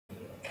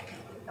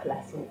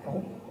Classic.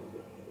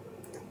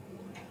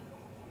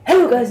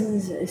 Hello guys,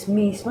 it's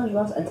me,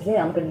 SpongeBob, and today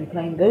I'm going to be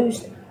playing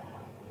Ghost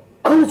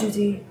Call of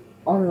Duty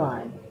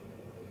Online.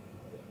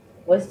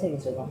 Why is it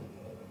taking so long?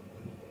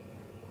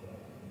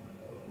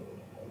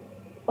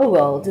 Oh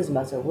well, it doesn't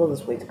matter, we'll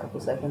just wait a couple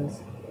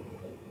seconds.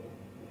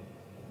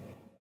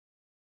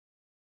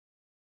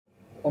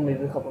 Or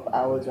maybe a couple of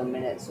hours or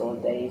minutes or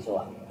days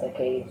or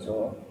decades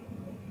or...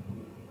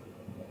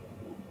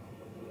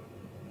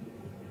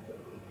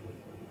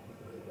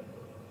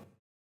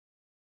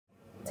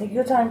 Take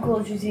your time, Call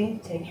of Duty,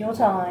 take your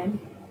time.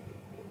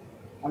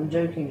 I'm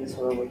joking, this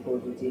horror with Call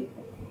of Duty.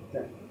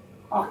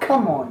 Oh,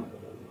 come on!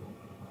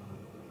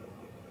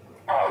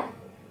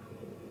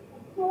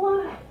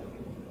 What?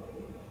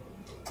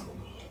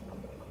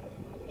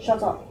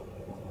 Shut up.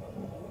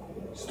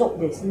 Stop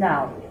this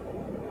now.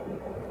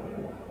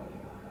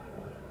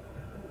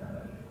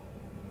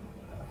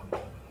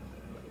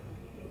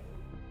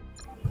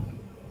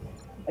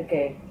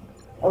 Okay.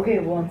 Okay,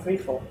 we're on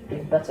 3-4.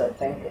 It's better, I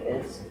think it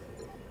is.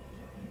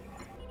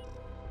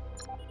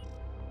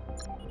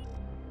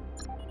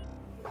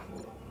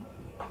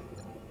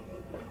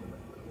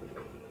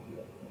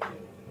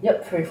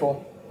 Yep,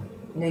 3-4.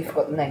 No, you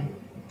forgot the name.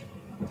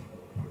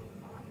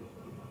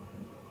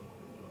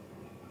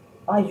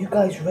 Are you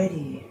guys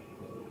ready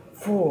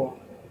for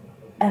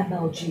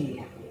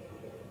MLG?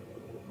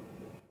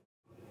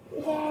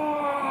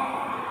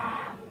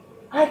 Yeah!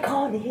 I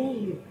can't hear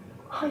you.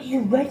 Are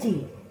you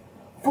ready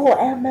for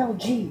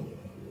MLG?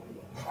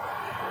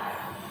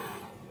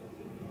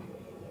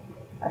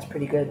 That's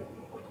pretty good.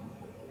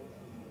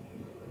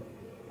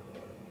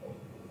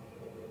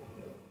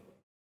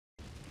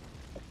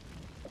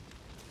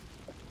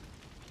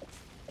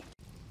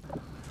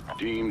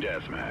 Team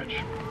deathmatch.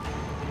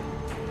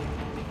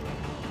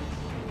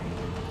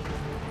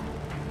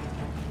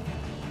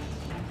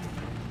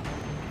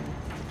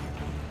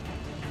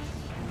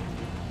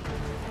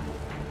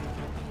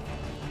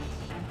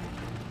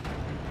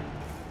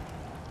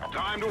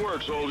 Time to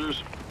work,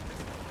 soldiers.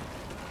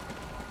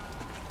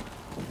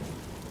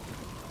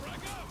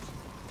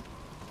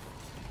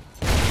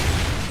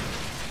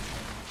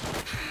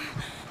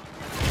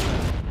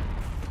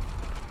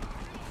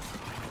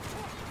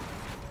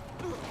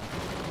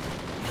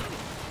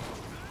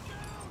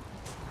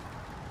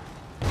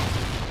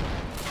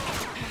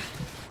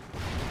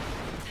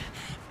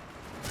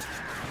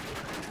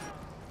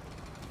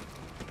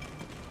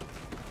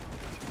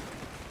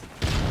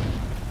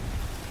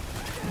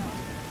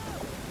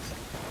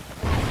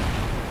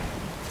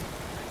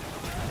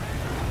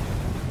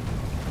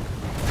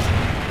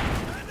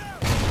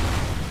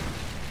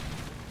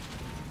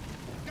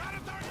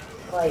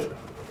 Like...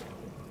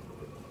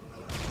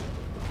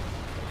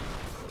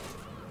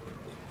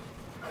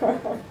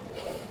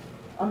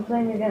 I'm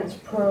playing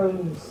against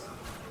pros.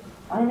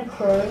 I'm a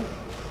pro.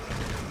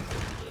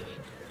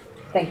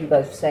 Thank you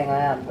guys for saying I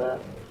am,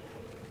 but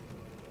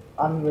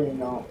I'm really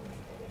not.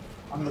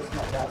 I'm just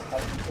not that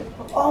talented.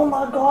 Oh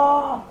my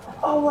god!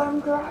 Oh my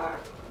god!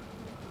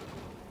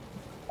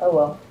 Oh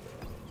well.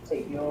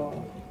 Take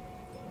your...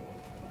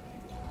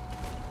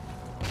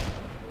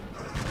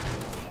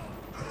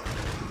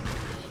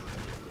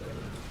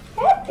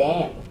 God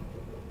damn.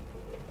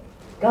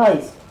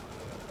 Guys,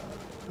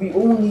 we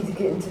all need to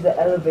get into the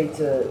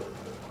elevator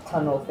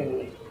tunnel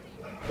thingy.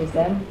 Because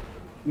then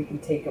we can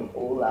take them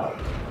all out.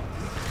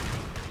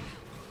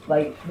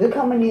 Like, look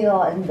how many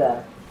are in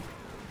there.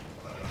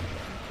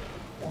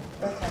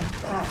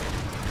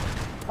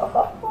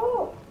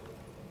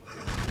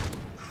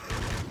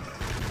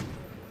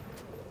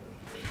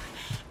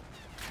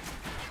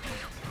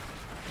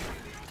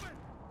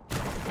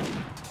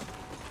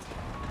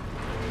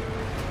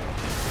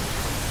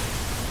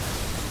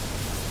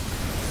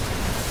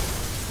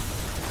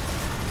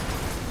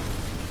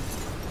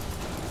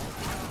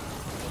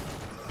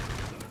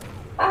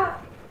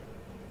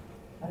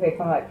 Okay,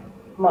 come back.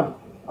 Come on.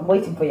 I'm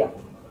waiting for you.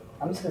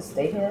 I'm just gonna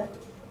stay here.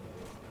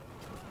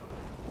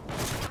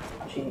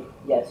 Actually,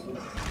 yes.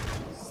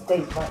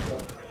 Stay right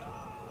here.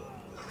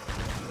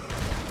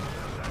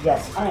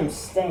 Yes, I am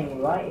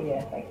staying right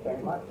here. Thank you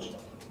very much.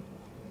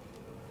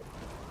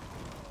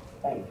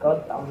 Thank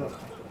God I'm not.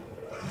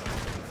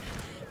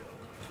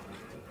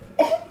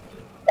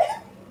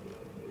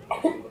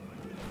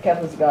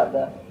 Careful's got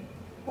there.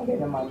 Okay,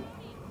 never mind.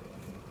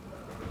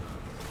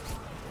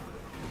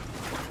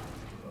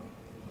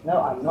 No,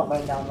 I'm not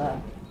going down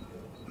there.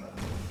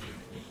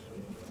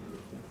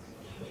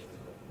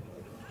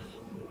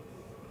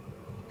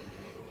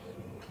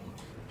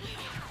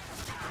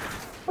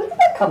 Where did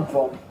that come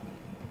from?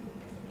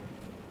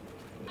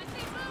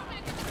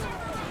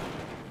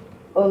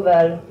 Oh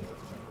well.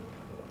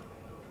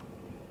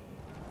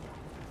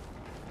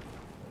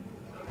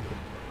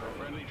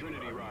 Friendly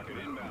Trinity rocket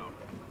inbound.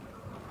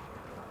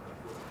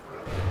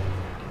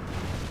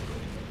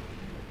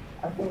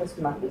 I think this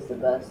map is the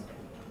best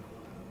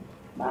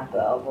map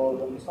out of all of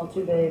them. It's not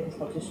too big, it's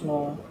not too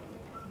small.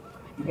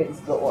 You get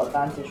this little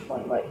advantage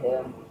point right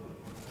here.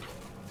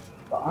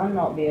 But I'm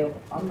not getting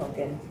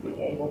to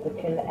be able to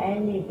kill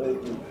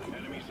anybody.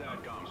 Enemy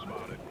SATCOM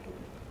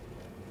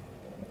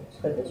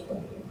go this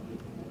way.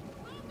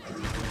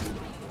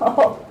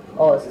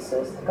 Oh, it's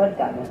assist. God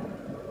damn it.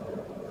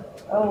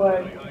 Oh,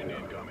 word. Behind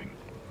incoming.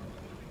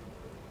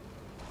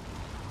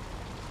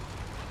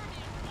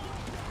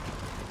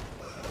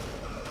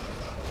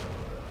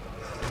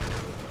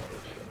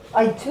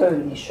 I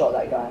totally shot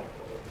that guy.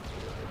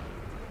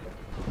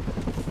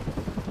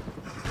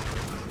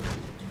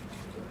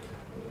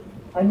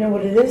 I know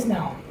what it is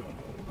now.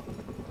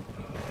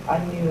 I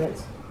knew it.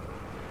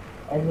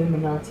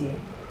 Illuminati.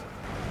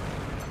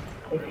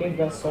 They gave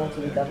their soul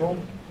to the devil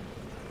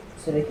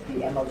so they could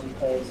be MLG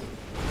players.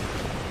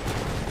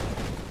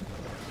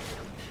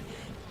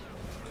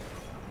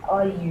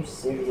 Are you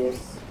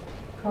serious?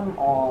 Come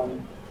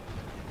on.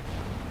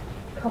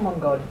 Come on,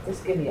 God,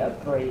 just give me a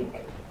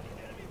break.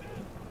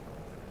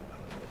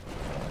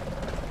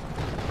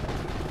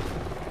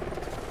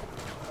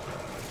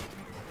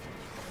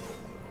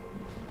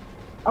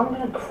 I'm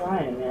gonna cry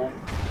in a minute.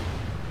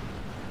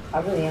 I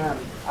really am.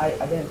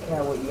 I don't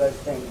care what you guys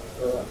think,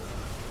 but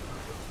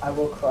I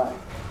will cry.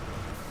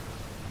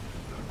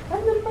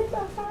 I'm gonna make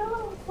that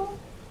sound.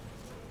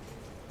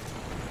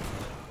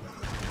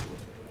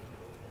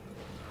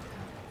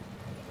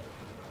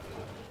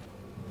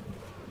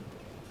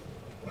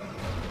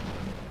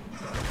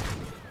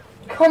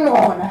 Come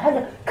on, I had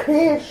a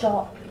clear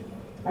shot,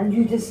 and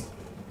you just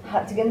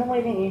had to get in the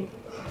way, didn't you?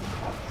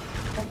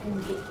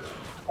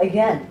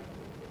 Again.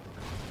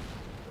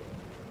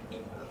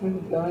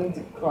 I'm going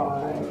to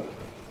cry.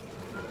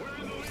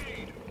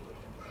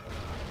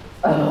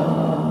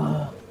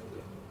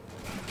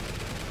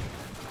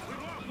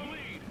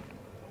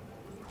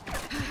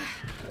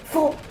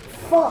 For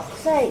fuck's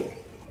sake!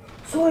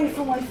 Sorry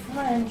for my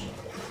French.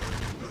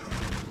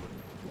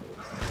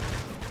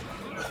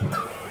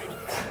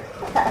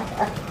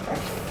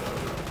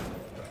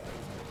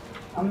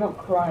 I'm not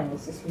crying,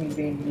 it's just me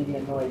being really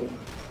annoyed and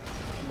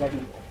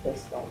really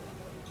pissed off.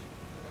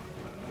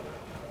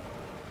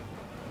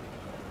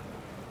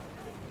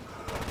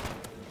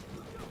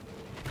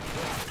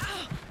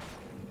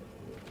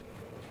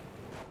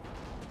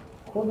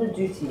 Call of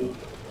Duty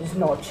does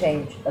not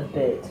change a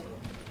bit.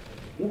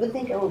 You would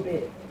think it would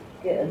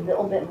get a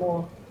little bit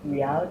more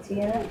reality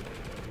in it.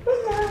 But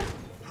no,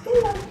 they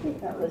don't keep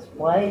that this.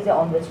 Why is it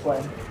on this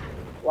one?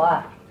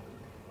 Why?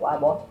 Why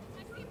what?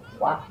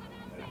 Why?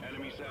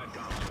 Enemy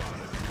SATCOM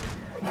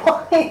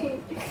spotted.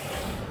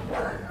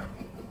 Why?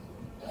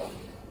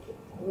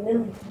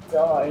 Little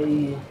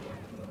die.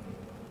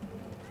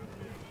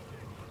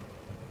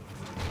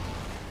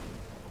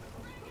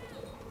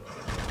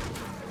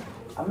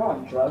 I'm not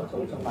on drugs,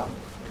 what are you talking about?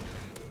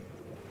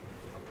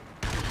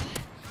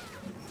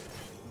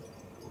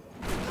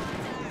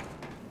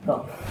 The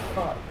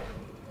fuck?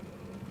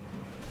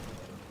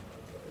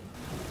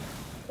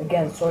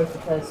 Again, sorry for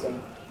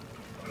cursing.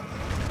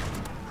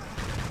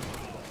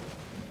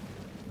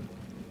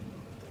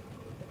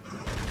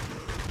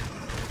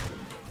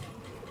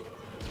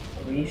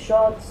 Three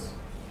shots,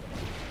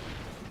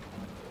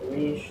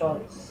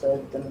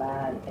 said the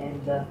man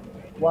in the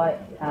white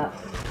hat.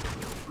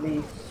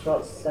 3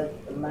 shots, said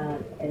the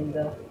man in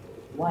the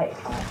white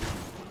hat.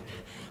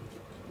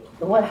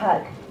 The white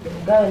hat, the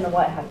guy in the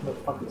white hat can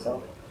fuck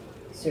himself.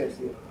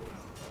 Seriously.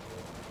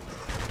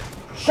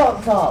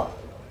 Shut up!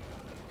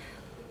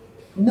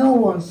 No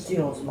one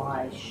steals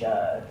my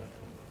show.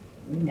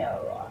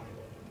 No one.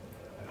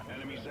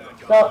 Enemy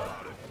SATCOM Stop.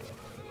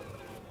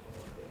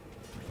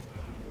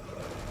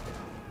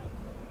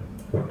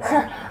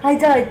 spotted. I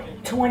died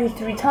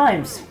 23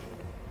 times.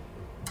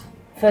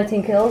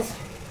 13 kills.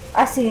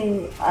 I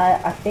think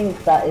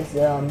that is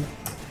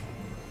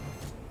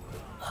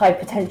high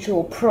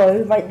potential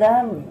pro right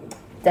there.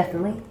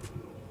 Definitely.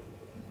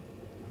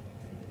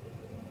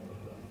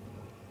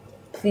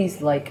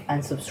 Please like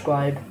and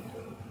subscribe.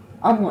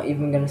 I'm not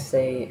even gonna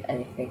say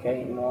anything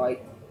anymore. I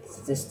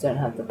just don't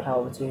have the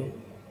power to.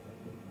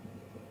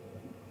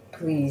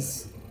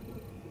 Please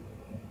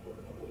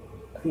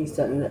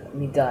don't let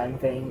me die in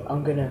vain.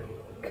 I'm gonna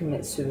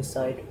commit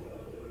suicide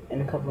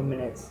in a couple of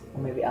minutes,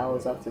 or maybe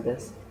hours after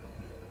this.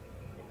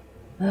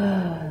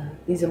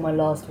 These are my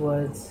last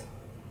words.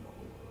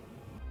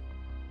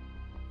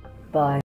 Bye.